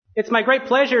It's my great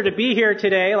pleasure to be here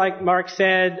today. Like Mark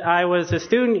said, I was a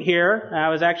student here. I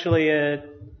was actually a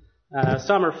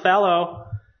summer fellow.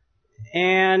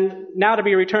 And now to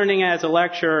be returning as a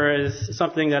lecturer is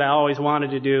something that I always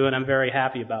wanted to do, and I'm very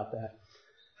happy about that.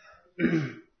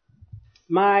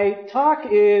 My talk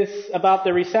is about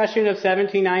the recession of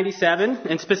 1797,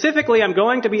 and specifically I'm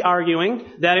going to be arguing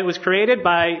that it was created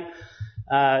by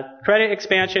credit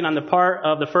expansion on the part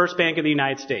of the First Bank of the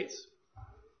United States.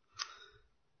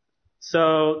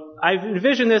 So I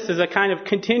envision this as a kind of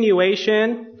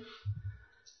continuation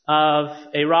of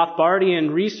a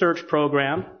Rothbardian research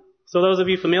program. So those of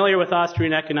you familiar with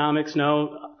Austrian economics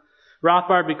know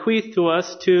Rothbard bequeathed to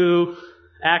us two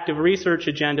active research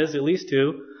agendas, at least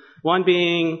two. One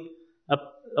being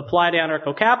applied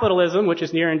anarcho-capitalism, which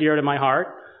is near and dear to my heart,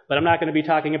 but I'm not going to be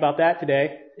talking about that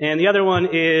today. And the other one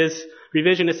is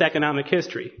revisionist economic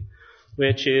history,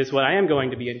 which is what I am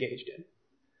going to be engaged in.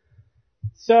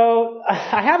 So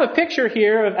I have a picture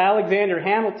here of Alexander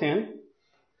Hamilton.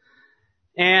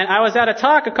 And I was at a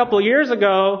talk a couple of years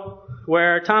ago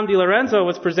where Tom DiLorenzo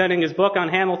was presenting his book on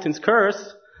Hamilton's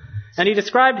Curse. And he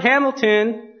described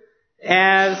Hamilton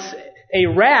as a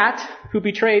rat who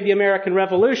betrayed the American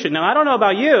Revolution. Now, I don't know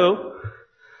about you,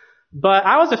 but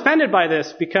I was offended by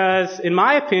this because, in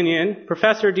my opinion,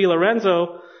 Professor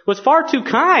DiLorenzo was far too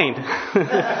kind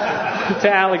to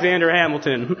Alexander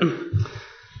Hamilton.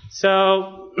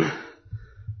 So,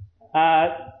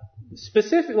 the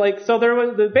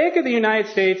Bank of the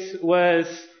United States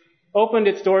opened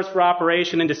its doors for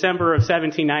operation in December of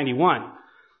 1791.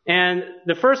 And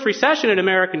the first recession in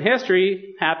American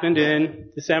history happened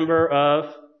in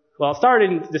started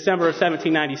in December of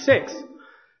 1796.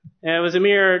 And it was a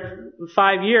mere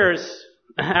 5 years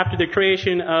after the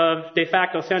creation of de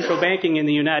facto central banking in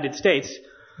the United States.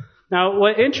 Now,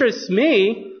 what interests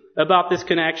me about this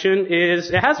connection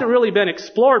is it hasn't really been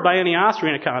explored by any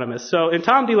Austrian economists. So in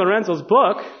Tom DiLorenzo's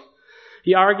book,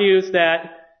 he argues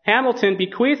that Hamilton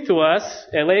bequeathed to us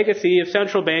a legacy of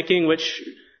central banking which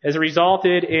has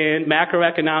resulted in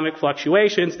macroeconomic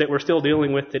fluctuations that we're still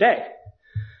dealing with today.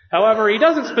 However, he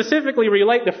doesn't specifically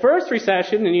relate the first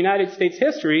recession in United States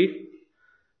history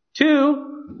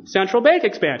to central bank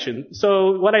expansion.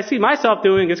 So what I see myself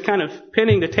doing is kind of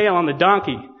pinning the tail on the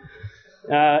donkey.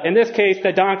 In this case,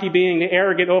 the donkey being the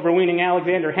arrogant, overweening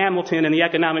Alexander Hamilton and the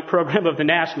economic program of the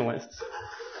nationalists.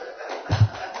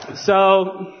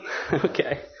 So,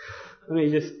 okay.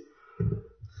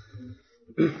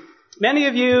 Many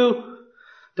of you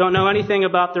don't know anything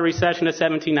about the recession of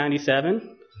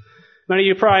 1797. Many of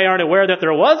you probably aren't aware that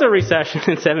there was a recession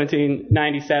in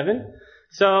 1797.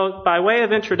 So, by way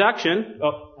of introduction,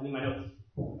 I need my notes.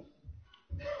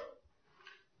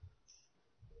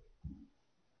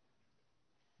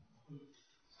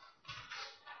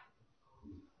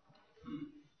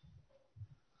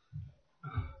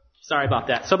 Sorry about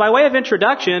that. So by way of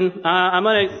introduction, I'm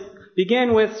going to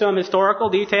begin with some historical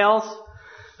details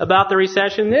about the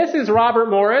recession. This is Robert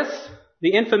Morris, the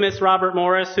infamous Robert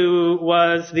Morris, who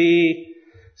was the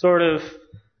sort of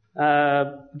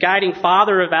guiding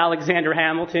father of Alexander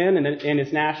Hamilton and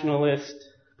his nationalist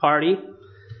party.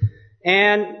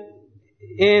 And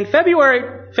in February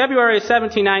of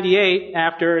 1798,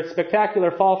 after a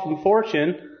spectacular fall from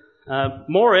fortune,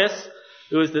 Morris,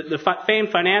 who was the famed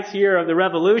financier of the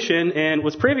Revolution and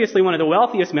was previously one of the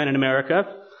wealthiest men in America,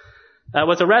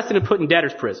 was arrested and put in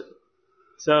debtor's prison.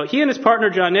 So he and his partner,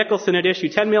 John Nicholson, had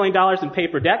issued $10 million in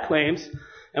paper debt claims.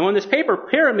 And when this paper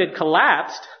pyramid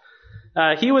collapsed,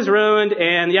 he was ruined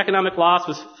and the economic loss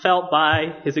was felt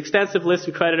by his extensive list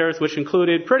of creditors, which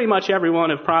included pretty much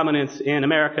everyone of prominence in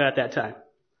America at that time.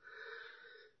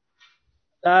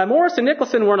 Morris and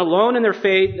Nicholson weren't alone in their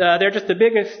fate. They're just the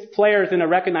biggest players in a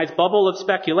recognized bubble of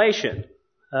speculation.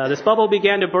 This bubble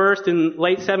began to burst in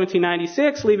late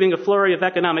 1796, leaving a flurry of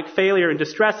economic failure and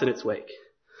distress in its wake.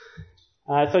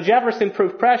 So Jefferson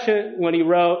proved prescient when he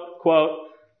wrote, quote,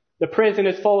 "The prison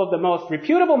is full of the most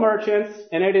reputable merchants,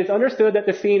 and it is understood that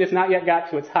the scene has not yet got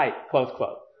to its height," close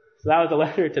quote. So that was a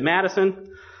letter to Madison.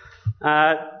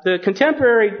 The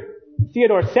contemporary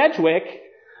Theodore Sedgwick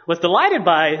was delighted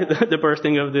by the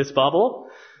bursting of this bubble.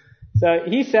 So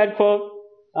he said, quote,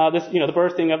 the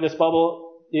bursting of this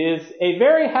bubble is a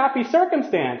very happy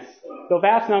circumstance, though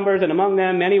vast numbers and among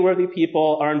them many worthy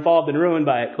people are involved and ruined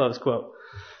by it, close quote.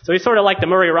 So he's sort of like the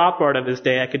Murray Rothbard of his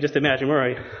day. I could just imagine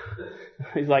Murray.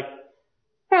 He's like,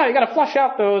 you got to flush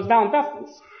out those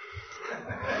malinvestments.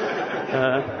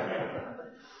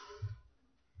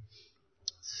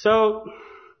 So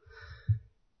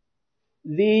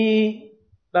the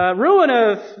ruin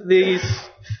of these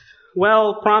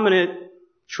prominent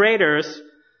traders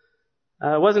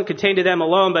wasn't contained to them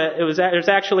alone, but there's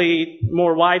actually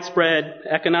more widespread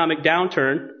economic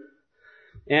downturn.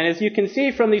 And as you can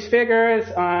see from these figures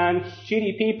on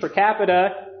GDP per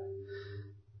capita,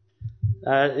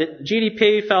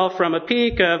 GDP fell from a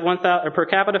peak of per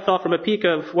capita fell from a peak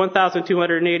of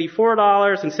 $1,284 in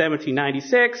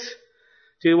 1796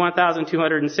 to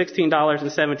 $1,216 in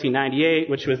 1798,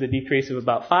 which was a decrease of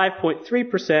about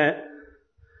 5.3%.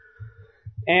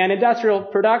 And industrial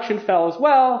production fell as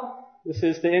well. This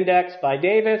is the index by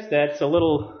Davis. That's a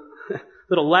little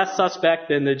less suspect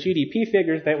than the GDP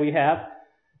figures that we have.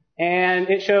 And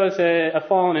it shows a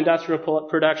fall in industrial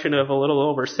production of a little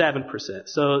over 7%.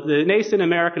 So the nascent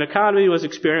American economy was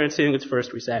experiencing its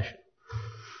first recession.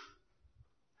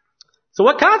 So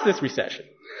what caused this recession?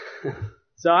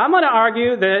 So I'm going to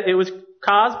argue that it was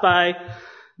caused by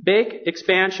big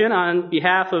expansion on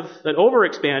behalf of an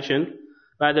overexpansion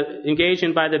engaged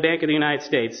in by the Bank of the United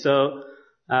States. So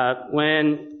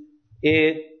when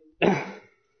it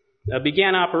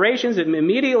began operations, it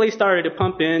immediately started to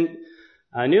pump in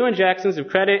new injections of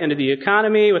credit into the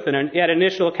economy with an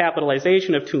initial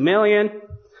capitalization of $2 million.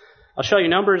 I'll show you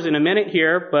numbers in a minute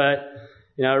here, but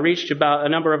it reached a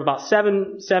number of about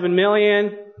 7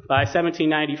 million by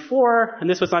 1794, and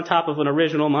this was on top of an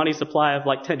original money supply of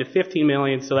like 10 to 15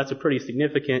 million, so that's a pretty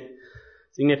significant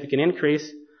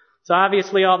increase. So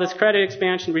obviously all this credit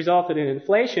expansion resulted in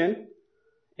inflation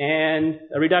and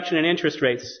a reduction in interest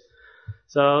rates.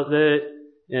 So the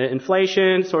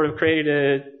inflation sort of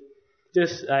created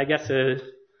a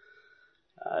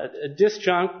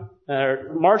disjunct,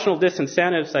 marginal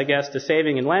disincentives, to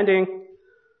saving and lending.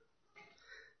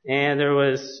 And there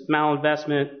was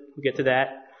malinvestment. We'll get to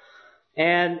that.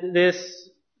 And this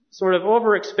sort of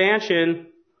overexpansion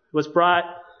was brought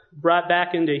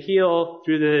back into heel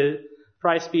through the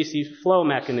price specie flow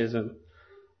mechanism.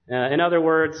 In other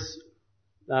words,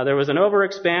 there was an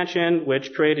overexpansion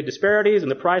which created disparities in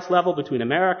the price level between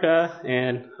America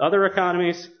and other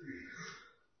economies.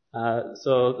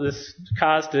 So this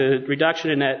caused a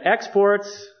reduction in net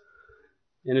exports,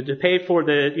 and to pay for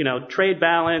the trade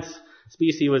balance,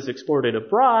 specie was exported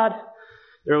abroad.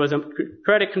 There was a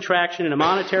credit contraction and a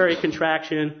monetary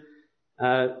contraction,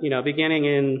 beginning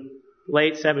in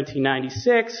late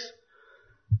 1796,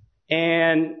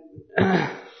 and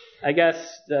the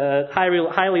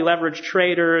highly leveraged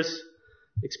traders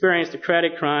experienced a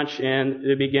credit crunch, and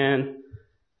they began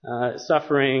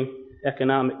suffering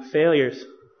economic failures.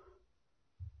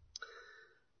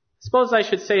 Suppose I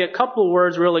should say a couple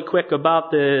words really quick about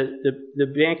the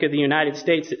Bank of the United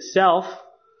States itself.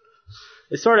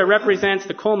 It sort of represents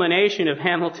the culmination of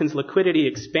Hamilton's liquidity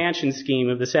expansion scheme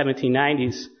of the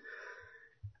 1790s.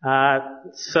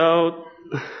 So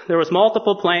there was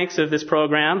multiple planks of this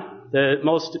program. The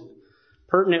most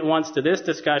pertinent ones to this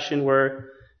discussion were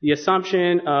the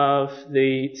assumption of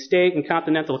the state and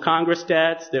continental Congress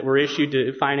debts that were issued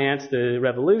to finance the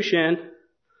Revolution.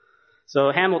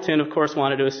 So Hamilton, of course,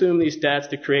 wanted to assume these debts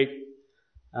to create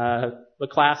a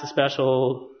class of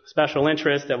special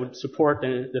interest that would support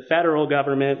the federal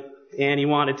government, and he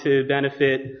wanted to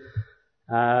benefit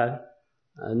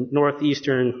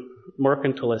northeastern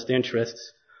mercantilist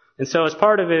interests. And so as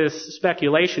part of his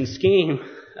speculation scheme,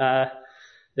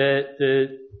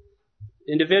 the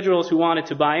individuals who wanted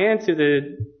to buy into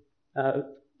the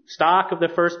stock of the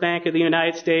first Bank of the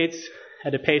United States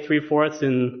had to pay 3/4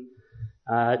 in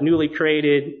newly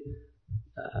created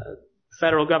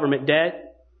federal government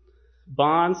debt,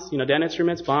 bonds, debt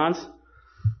instruments, bonds.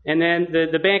 And then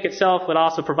the bank itself would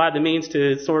also provide the means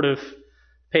to sort of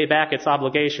pay back its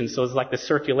obligations. So it's like the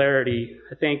circularity.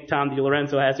 I think Tom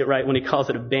DiLorenzo has it right when he calls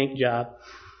it a bank job.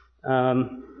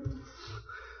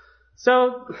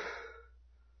 So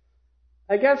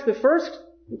I guess the first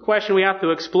question we have to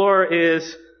explore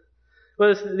is,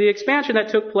 was the expansion that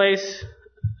took place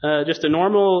just a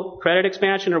normal credit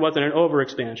expansion, or was it an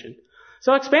overexpansion?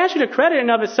 So expansion of credit in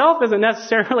and of itself isn't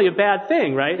necessarily a bad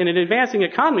thing, right? In an advancing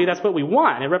economy, that's what we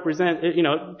want. It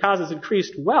causes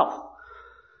increased wealth.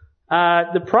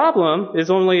 The problem is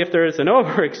only if there is an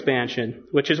overexpansion,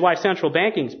 which is why central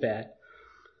banking is bad.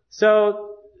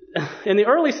 So in the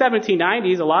early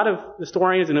 1790s, a lot of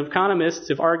historians and economists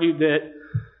have argued that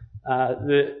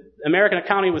the American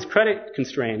economy was credit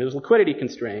constrained. It was liquidity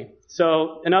constrained.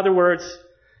 So in other words,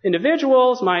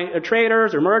 individuals,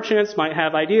 traders or merchants might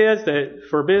have ideas that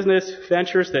for business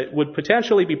ventures that would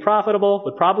potentially be profitable,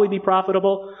 would probably be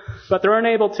profitable, but they're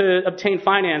unable to obtain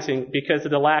financing because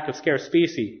of the lack of scarce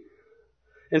specie.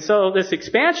 And so this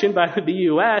expansion by the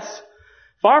U.S.,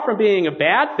 far from being a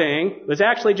bad thing, was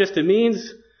actually just a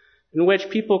means in which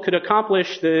people could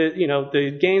accomplish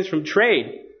the gains from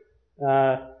trade.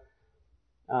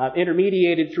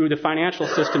 intermediated through the financial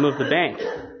system of the bank.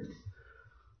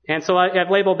 And so I've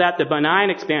labeled that the benign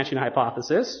expansion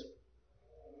hypothesis.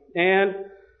 And,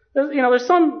 there's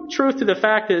some truth to the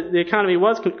fact that the economy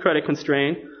was credit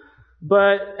constrained.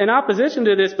 But in opposition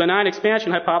to this benign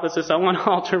expansion hypothesis, I want to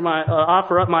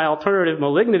offer up my alternative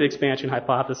malignant expansion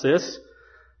hypothesis,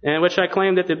 in which I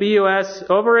claim that the BUS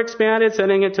overexpanded,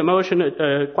 setting into motion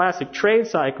a classic trade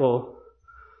cycle,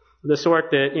 the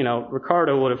sort that,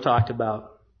 Ricardo would have talked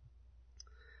about.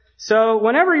 So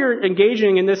whenever you're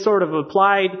engaging in this sort of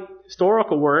applied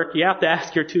historical work, you have to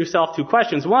ask yourself two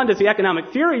questions. One, does the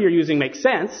economic theory you're using make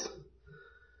sense?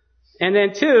 And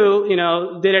then two,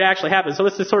 did it actually happen? So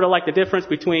this is sort of like the difference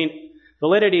between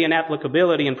validity and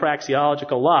applicability in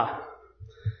praxeological law.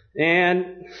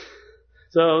 And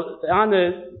so on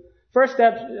the first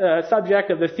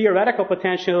subject of the theoretical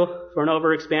potential for an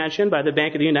overexpansion by the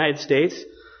Bank of the United States,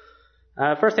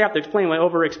 first I have to explain what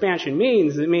overexpansion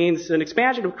means. It means an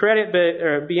expansion of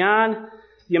credit beyond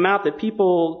the amount that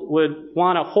people would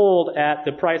want to hold at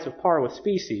the price of par with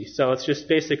specie. So it's just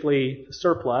basically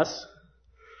surplus.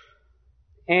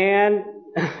 And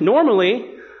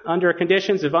normally, under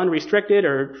conditions of unrestricted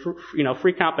or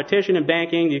free competition in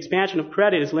banking, the expansion of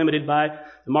credit is limited by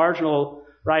the marginal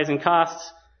rising costs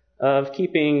of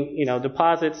keeping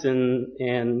deposits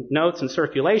and notes in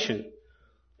circulation.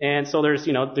 And so there's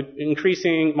the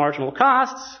increasing marginal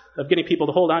costs of getting people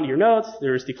to hold on to your notes.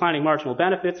 There's declining marginal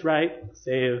benefits, right?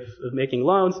 Say of making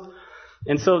loans.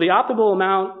 And so the optimal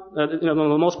amount,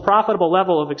 the most profitable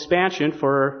level of expansion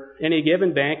for any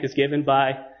given bank is given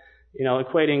by,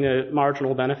 equating the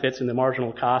marginal benefits and the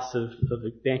marginal costs of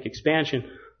the bank expansion.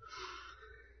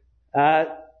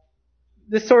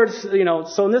 This sort of,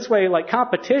 so in this way, like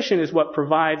competition is what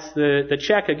provides the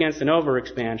check against an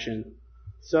overexpansion.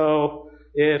 So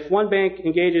if one bank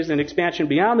engages in expansion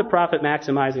beyond the profit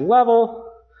maximizing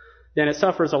level, then it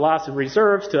suffers a loss of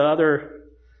reserves to other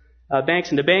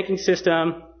banks in the banking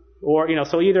system, or,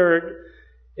 so either,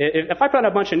 if I put out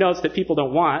a bunch of notes that people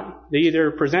don't want, they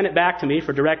either present it back to me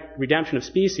for direct redemption of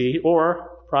specie,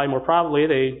 or, probably more probably,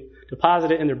 they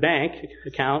deposit it in their bank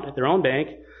account at their own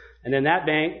bank, and then that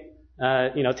bank,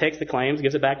 takes the claims,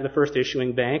 gives it back to the first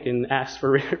issuing bank, and asks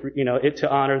for, it to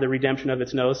honor the redemption of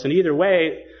its notes. And either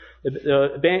way,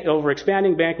 the bank,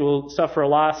 overexpanding bank will suffer a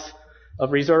loss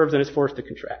of reserves and is forced to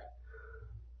contract.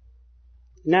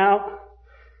 Now,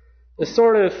 the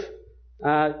sort of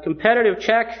competitive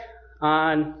check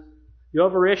on the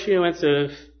overissuance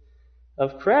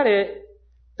of credit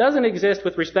doesn't exist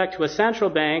with respect to a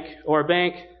central bank or a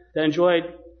bank that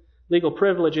enjoyed legal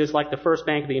privileges like the First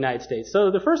Bank of the United States.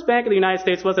 So the First Bank of the United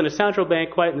States wasn't a central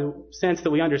bank quite in the sense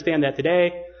that we understand that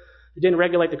today. It didn't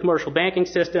regulate the commercial banking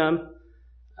system.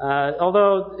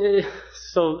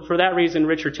 So for that reason,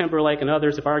 Richard Timberlake and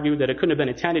others have argued that it couldn't have been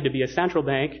intended to be a central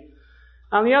bank.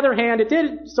 On the other hand, it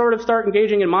did sort of start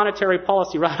engaging in monetary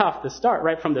policy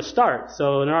right from the start.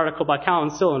 So in an article by Colin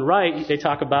Sill and Wright, they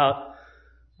talk about,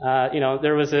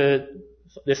 there was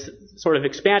this sort of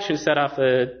expansion set off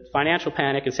a financial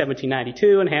panic in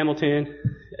 1792, and Hamilton,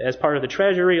 as part of the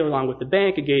Treasury, along with the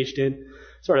bank, engaged in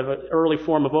sort of an early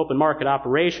form of open market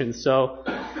operations. So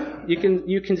you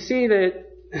can see that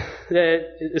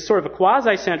it's sort of a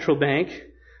quasi-central bank.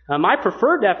 My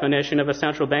preferred definition of a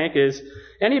central bank is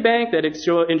any bank that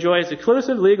enjoys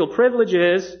exclusive legal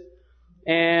privileges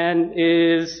and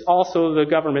is also the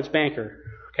government's banker.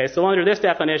 Okay, so under this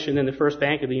definition, then the First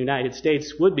Bank of the United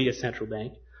States would be a central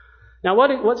bank. Now,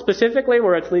 what specifically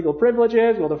were its legal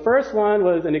privileges? Well, the first one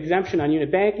was an exemption on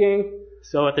unit banking.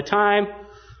 So at the time,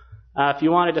 if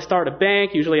you wanted to start a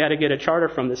bank, usually you had to get a charter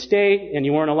from the state, and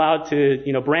you weren't allowed to,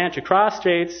 branch across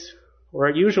states, or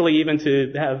usually even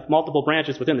to have multiple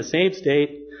branches within the same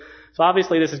state. So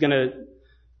obviously this is going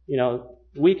to,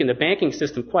 weaken the banking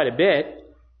system quite a bit.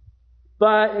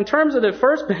 But in terms of the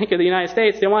First Bank of the United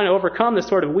States, they wanted to overcome this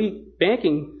sort of weak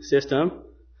banking system,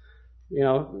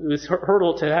 this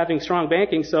hurdle to having strong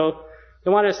banking. So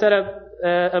they wanted to set up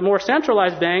a more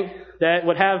centralized bank that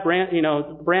would have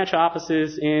branch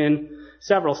offices in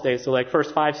several states. So like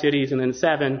first 5 cities and then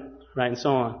 7, right, and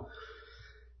so on.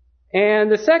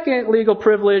 And the second legal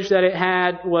privilege that it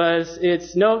had was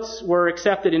its notes were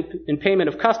accepted in payment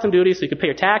of custom duties, so you could pay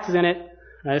your taxes in it.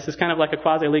 This is kind of like a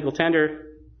quasi-legal tender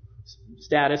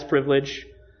status privilege.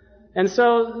 And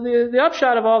so the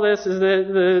upshot of all this is that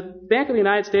the Bank of the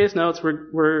United States notes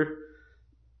were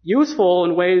useful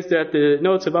in ways that the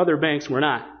notes of other banks were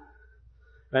not.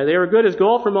 Right? They were good as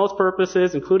gold for most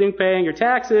purposes, including paying your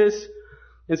taxes.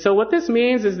 And so what this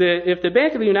means is that if the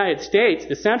Bank of the United States,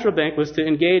 the central bank, was to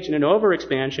engage in an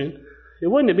overexpansion, it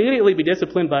wouldn't immediately be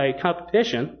disciplined by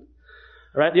competition.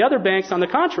 Right? The other banks, on the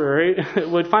contrary,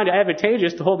 would find it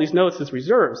advantageous to hold these notes as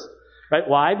reserves. Right?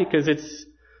 Why? Because it's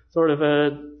sort of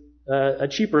a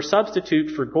cheaper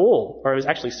substitute for gold, or it was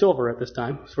actually silver at this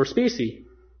time, for specie.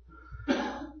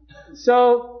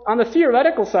 So, on the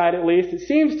theoretical side at least, it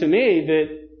seems to me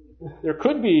that there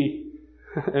could be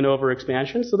an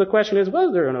overexpansion. So the question is,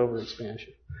 was there an overexpansion?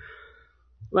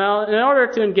 Well, in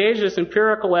order to engage this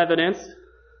empirical evidence,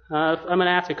 I'm going to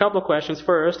ask a couple of questions.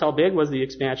 First, how big was the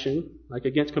expansion, like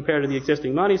against compared to the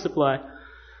existing money supply?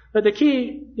 But the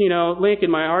key, link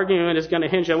in my argument is going to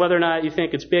hinge on whether or not you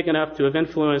think it's big enough to have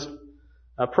influenced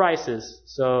prices.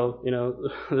 So,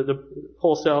 the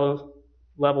wholesale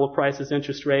level of prices,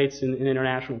 interest rates, and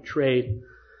international trade.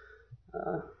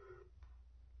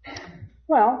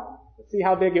 Let's see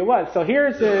how big it was. So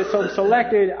here's some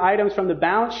selected items from the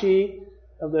balance sheet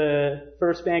of the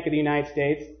First Bank of the United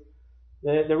States.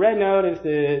 The red note is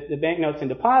the banknotes and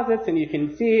deposits, and you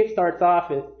can see it starts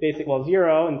off at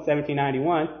zero in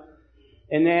 1791,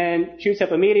 and then shoots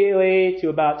up immediately to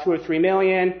about 2 or 3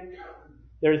 million.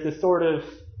 There's this sort of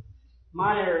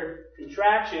minor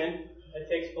contraction that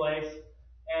takes place,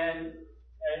 and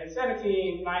in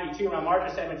 1792, around March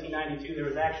of 1792, there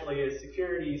was actually the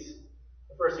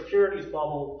first securities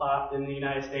bubble popped in the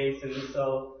United States, and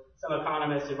so some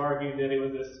economists have argued that it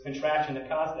was this contraction that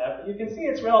caused that. But you can see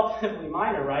it's relatively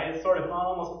minor, right? It's sort of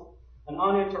almost an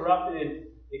uninterrupted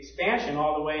expansion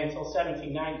all the way until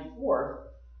 1794.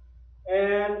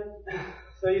 And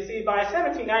so you see by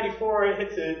 1794 it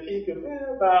hits a peak of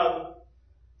about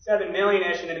 7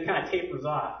 million-ish, and then it kind of tapers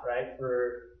off, right,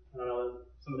 for,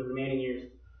 some of the remaining years.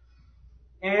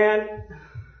 And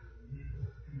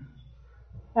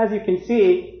as you can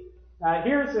see,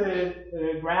 here's a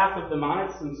graph of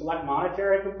some select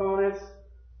monetary components.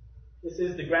 This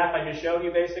is the graph I just showed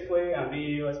you, basically, on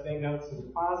VU, US banknotes and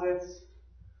deposits.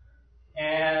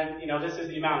 And, this is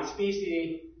the amount of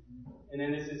specie, and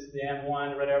then this is the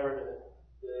M1, or whatever,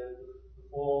 the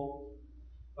full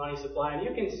money supply. And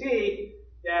you can see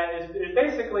that there's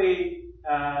basically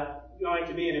going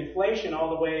to be an inflation all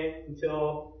the way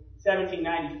until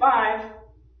 1795,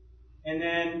 and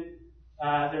then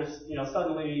there's,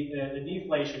 suddenly the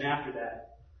deflation after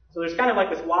that. So there's kind of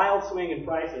like this wild swing in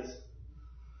prices.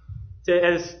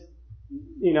 As,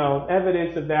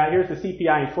 evidence of that, here's the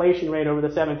CPI inflation rate over the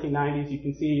 1790s. You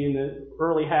can see in the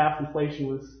early half, inflation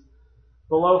was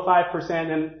below 5%.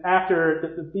 And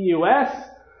after the BUS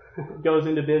goes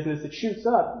into business, it shoots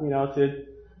up, to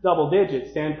double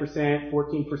digits, 10%,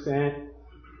 14%.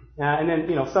 And then,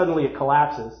 suddenly it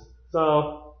collapses.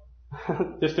 So,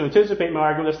 just to anticipate my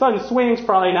argument, the sudden swing's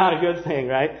probably not a good thing,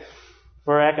 right,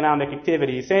 for economic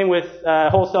activity. Same with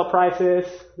wholesale prices.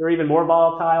 They're even more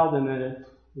volatile than the,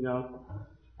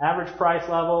 average price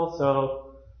level.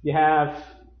 So you have,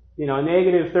 a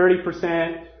negative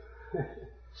 30%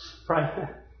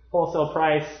 wholesale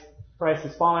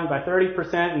prices falling by 30%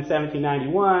 in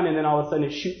 1791, and then all of a sudden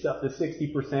it shoots up to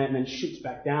 60% and then shoots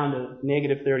back down to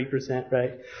negative 30%,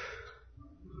 right?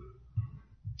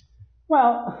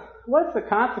 Well, what's the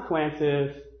consequence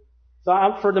of...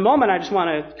 So for the moment, I just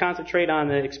want to concentrate on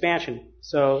the expansion,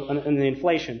 and the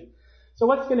inflation. So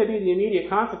what's going to be the immediate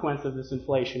consequence of this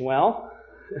inflation? Well,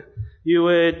 you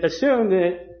would assume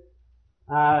that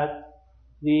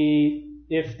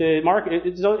if the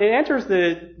market... So it enters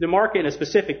the market in a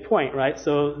specific point, right?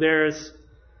 So there's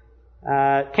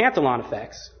Cantillon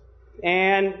effects.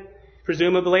 And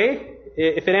presumably,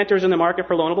 if it enters in the market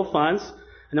for loanable funds,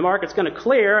 and the market's going to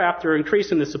clear after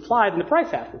increasing the supply, then the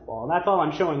price has to fall. And that's all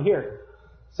I'm showing here.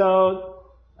 So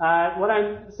what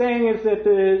I'm saying is that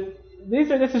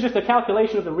this is just a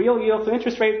calculation of the real yield. So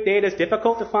interest rate data is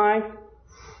difficult to find.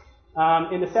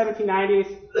 In the 1790s,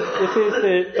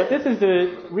 this is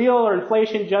the real or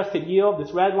inflation-adjusted yield,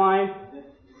 this red line.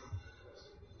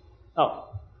 Oh,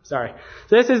 sorry.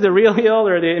 So this is the real yield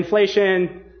or the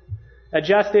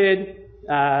inflation-adjusted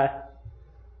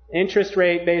interest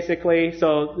rate, basically.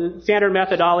 So the standard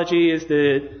methodology is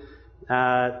the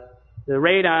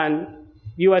rate on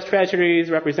U.S. Treasuries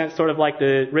represents sort of like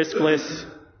the riskless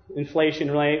inflation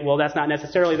rate. Well, that's not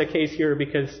necessarily the case here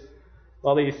because,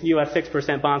 well, these U.S.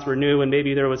 6% bonds were new and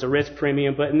maybe there was a risk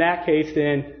premium. But in that case,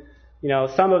 then,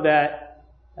 some of that,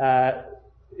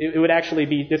 it would actually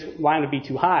be, this line would be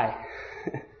too high.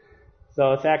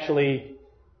 So it's actually,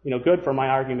 good for my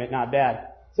argument, not bad.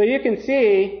 So you can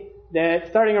see that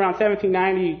starting around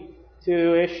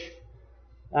 1792-ish,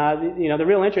 the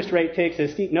real interest rate takes a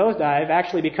steep nosedive,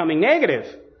 actually becoming negative.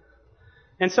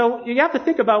 And so you have to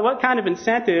think about what kind of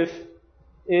incentive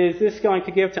is this going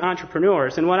to give to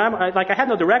entrepreneurs. And I have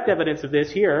no direct evidence of this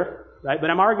here, right? But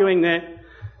I'm arguing that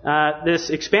this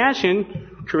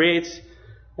expansion creates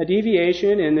a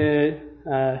deviation in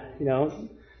the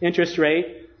interest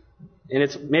rate, and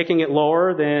it's making it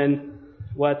lower than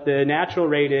what the natural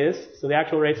rate is. So the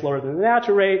actual rate's lower than the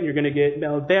natural rate, and you're going to get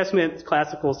malinvestment,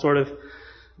 classical sort of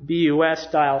BUS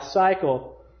style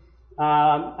cycle.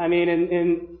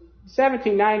 In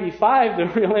 1795, the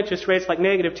real interest rate's like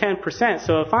negative 10%.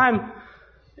 So if I'm,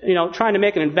 trying to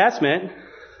make an investment,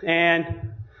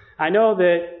 and I know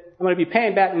that I'm going to be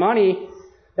paying back money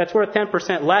that's worth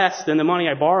 10% less than the money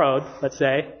I borrowed, let's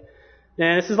say,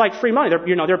 and this is like free money.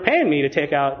 They're paying me to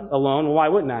take out a loan. Well, why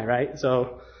wouldn't I, right?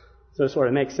 So it sort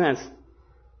of makes sense.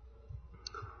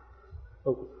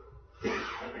 So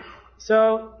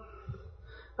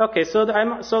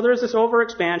there's this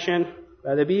overexpansion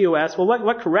by the BUS. Well,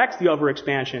 what corrects the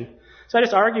overexpansion? So I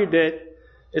just argued that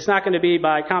it's not going to be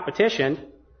by competition,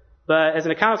 but as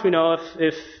an economist, we know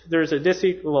if there's a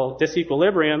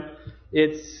disequilibrium,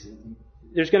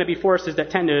 there's going to be forces that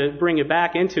tend to bring it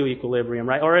back into equilibrium,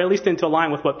 right? Or at least into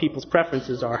line with what people's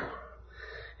preferences are.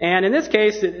 And in this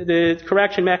case, the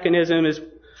correction mechanism is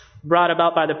brought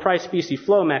about by the price-specie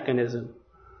flow mechanism.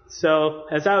 So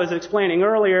as I was explaining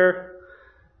earlier,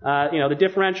 the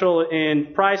differential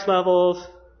in price levels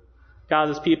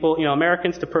causes people,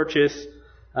 Americans to purchase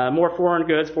more foreign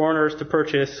goods, foreigners to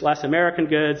purchase less American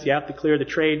goods. You have to clear the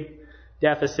trade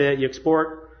deficit. You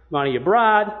export money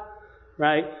abroad,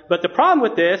 right? But the problem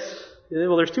with this,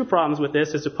 there's two problems with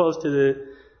this as opposed to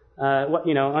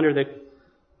under the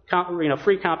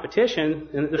free competition.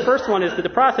 And the first one is that the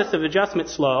process of adjustment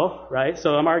is slow, right?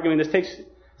 So I'm arguing this takes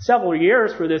several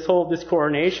years for this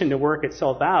coordination to work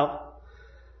itself out.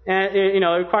 And it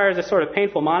requires a sort of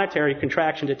painful monetary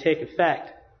contraction to take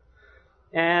effect.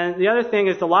 And the other thing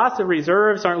is the loss of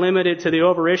reserves aren't limited to the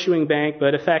overissuing bank,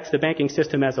 but affects the banking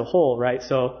system as a whole, right?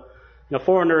 So,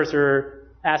 foreigners are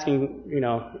asking,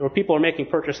 or people are making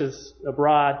purchases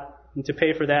abroad, and to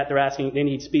pay for that, they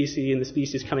need specie, and the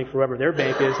specie is coming from wherever their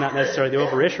bank is, not necessarily the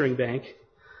overissuing bank.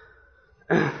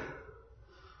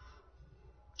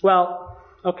 Well,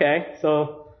 okay,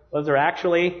 so was there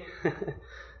actually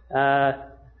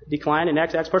decline in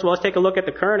exports? Well, let's take a look at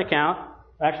the current account,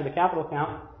 or actually the capital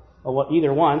account, or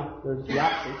either one, or the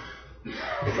opposite.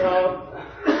 So,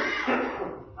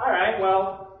 all right,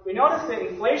 well, we notice that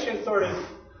inflation sort of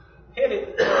hit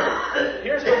it.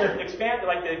 Here's where the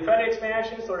credit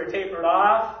expansion sort of tapered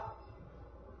off.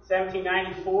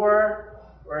 1794,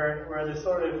 where the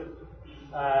sort of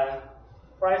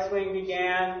price swing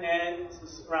began, and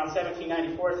around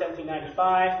 1794,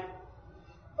 1795.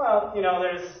 Well,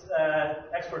 there's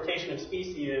exportation of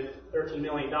specie of $13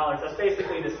 million. That's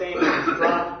basically the same as the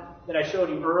drop that I showed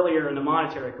you earlier in the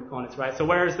monetary components, right? So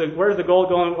where's the gold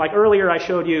going? Like earlier, I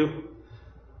showed you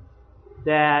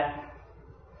that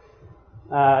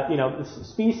the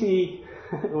specie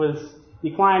was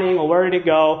declining. Well, where did it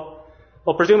go?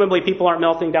 Well, presumably people aren't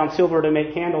melting down silver to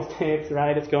make candlesticks,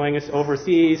 right? It's going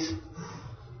overseas,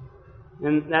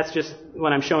 and that's just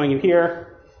what I'm showing you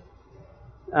here.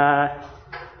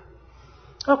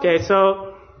 Okay,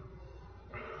 so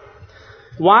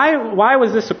why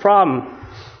was this a problem?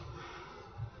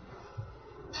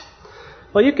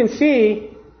 Well, you can see,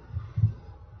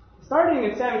 starting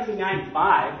in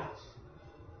 1795,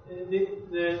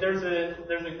 there's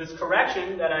this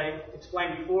correction that I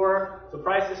explained before. The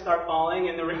prices start falling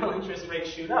and the real interest rates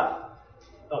shoot up.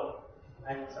 Oh,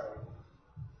 I'm sorry.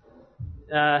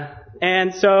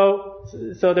 And so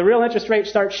the real interest rate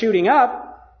starts shooting up.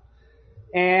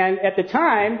 And at the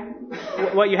time,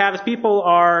 what you have is people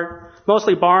are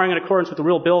mostly borrowing in accordance with the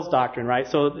real bills doctrine, right?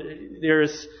 So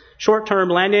there's short-term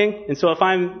lending, and so if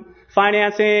I'm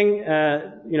financing,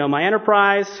 my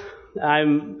enterprise,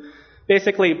 I'm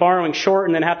basically borrowing short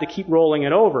and then have to keep rolling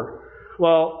it over.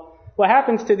 Well, what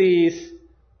happens to these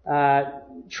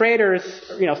traders,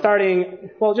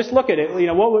 just look at it.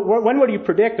 When would you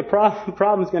predict the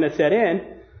problem's going to set in?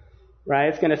 Right?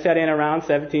 It's going to set in around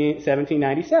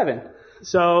 1797.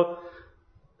 So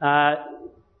the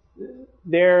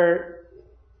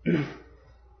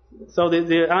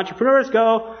entrepreneurs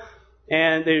go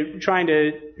and they're trying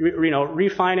to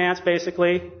refinance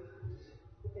basically,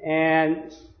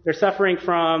 and they're suffering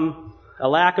from a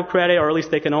lack of credit, or at least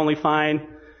they can only find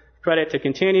credit to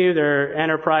continue their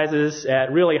enterprises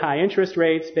at really high interest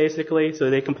rates basically. So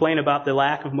they complain about the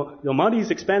lack of money's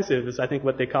expensive is I think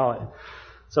what they call it.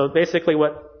 So basically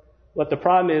what the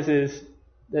problem is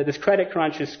that this credit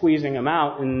crunch is squeezing them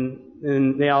out,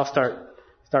 and they all start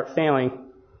failing.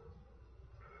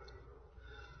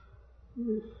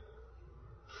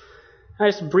 I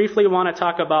just briefly want to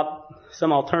talk about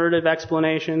some alternative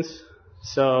explanations.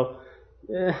 So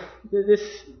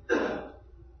this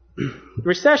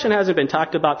Recession hasn't been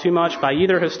talked about too much by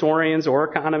either historians or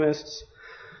economists.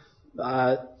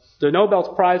 The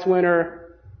Nobel Prize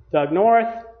winner, Doug North,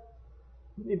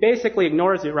 he basically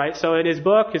ignores it, right? So in his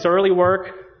book, his early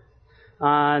work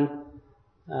on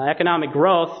economic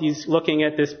growth, he's looking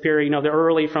at this period, the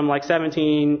early from like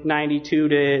 1792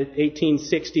 to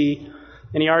 1860,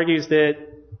 and he argues that,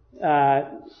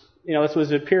 this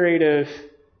was a period of,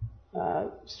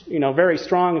 very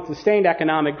strong and sustained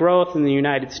economic growth in the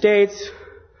United States,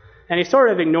 and he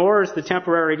sort of ignores the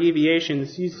temporary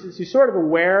deviations. He's sort of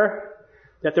aware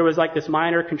that there was like this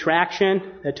minor contraction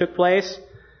that took place,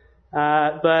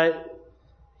 but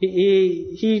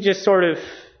he just sort of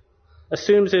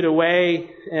assumes it away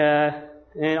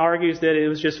and argues that it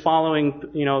was just following,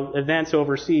 events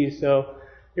overseas. So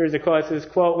here's a quote. It says,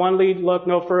 quote, "One need look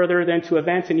no further than to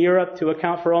events in Europe to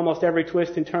account for almost every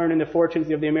twist and turn in the fortunes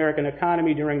of the American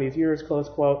economy during these years," close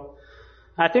quote.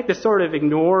 I think this sort of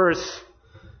ignores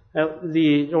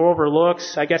or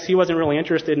overlooks, I guess he wasn't really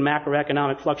interested in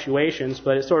macroeconomic fluctuations,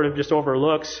 but it sort of just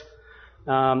overlooks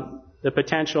the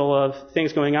potential of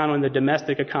things going on in the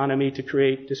domestic economy to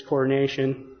create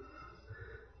discoordination.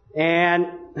 And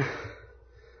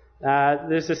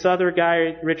there's this other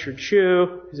guy, Richard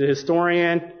Chu, who's a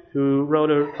historian who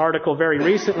wrote an article very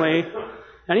recently,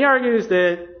 and he argues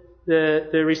that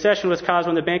the recession was caused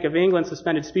when the Bank of England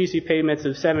suspended specie payments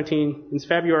in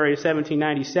February of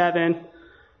 1797,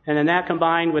 and then that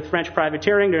combined with French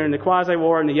privateering during the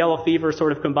Quasi-War and the yellow fever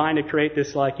sort of combined to create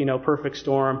this perfect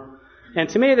storm. And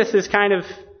to me, this is kind of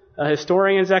a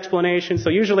historian's explanation. So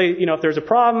usually, if there's a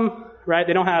problem, right,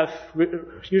 they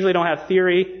usually don't have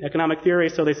theory, economic theory,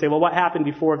 so they say, well, what happened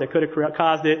before that could have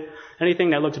caused it? Anything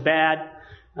that looks bad,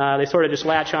 they sort of just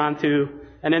latch on to.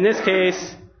 And in this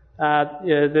case,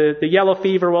 the yellow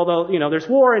fever, well, there's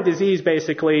war and disease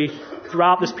basically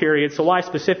throughout this period, so why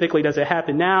specifically does it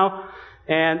happen now?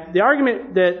 And the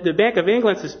argument that the Bank of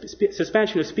England's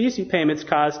suspension of specie payments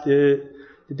caused the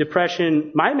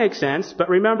depression might make sense, but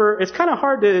remember, it's kind of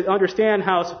hard to understand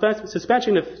how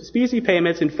suspension of specie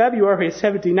payments in February of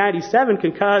 1797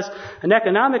 can cause an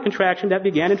economic contraction that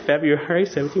began in February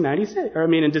 1796,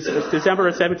 in December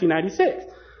of 1796.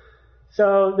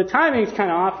 So the timing is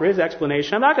kind of off for his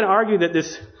explanation. I'm not going to argue that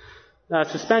this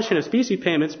suspension of specie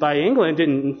payments by England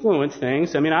didn't influence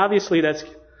things. Obviously that's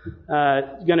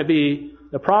going to be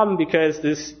a problem because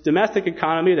this domestic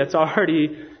economy that's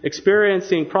already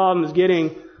experiencing problems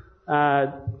getting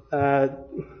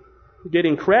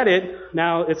credit,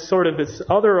 now it's sort of its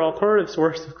other alternative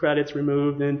source of credit's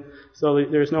removed, and so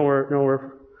there's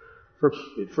nowhere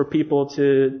for people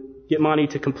to get money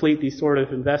to complete these sort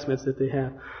of investments that they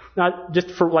have. Now,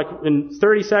 just for in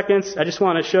 30 seconds, I just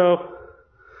want to show,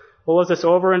 well, was this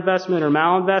overinvestment or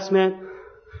malinvestment?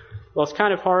 Well, it's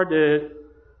kind of hard to,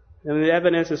 the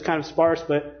evidence is kind of sparse,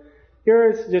 but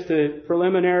here's just a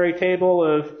preliminary table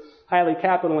of highly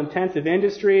capital-intensive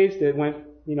industries that went,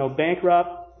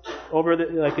 bankrupt over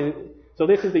so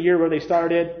this is the year where they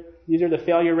started. These are the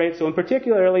failure rates. So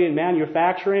particularly in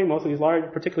manufacturing, most of these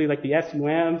large, particularly like the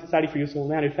SUM, Society for Useful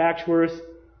Manufacturers,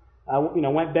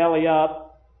 went belly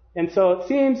up. And so it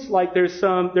seems like there's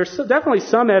definitely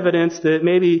some evidence that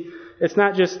maybe it's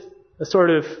not just a sort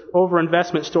of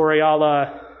overinvestment story a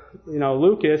la,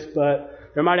 Lucas, but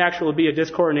there might actually be a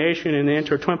discoordination in the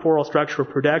intertemporal structure of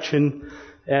production,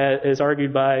 as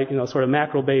argued by, sort of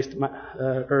macro-based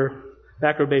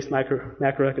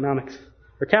macroeconomics,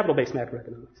 or capital-based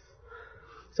macroeconomics.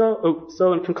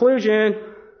 So in conclusion,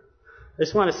 I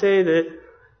just want to say that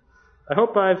I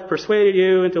hope I've persuaded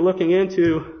you into looking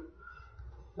into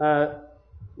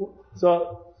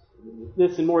so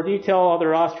this in more detail,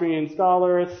 other Austrian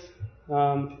scholars.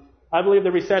 I believe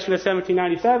the recession of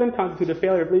 1797 constituted a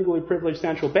failure of legally privileged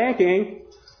central banking,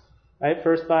 right?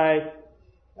 First by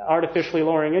artificially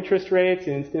lowering interest rates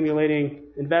and stimulating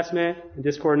investment and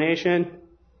discoordination,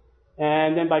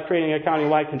 and then by creating a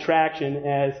economy-wide contraction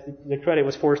as the credit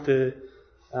was forced to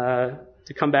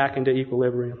come back into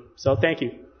equilibrium. So thank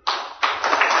you.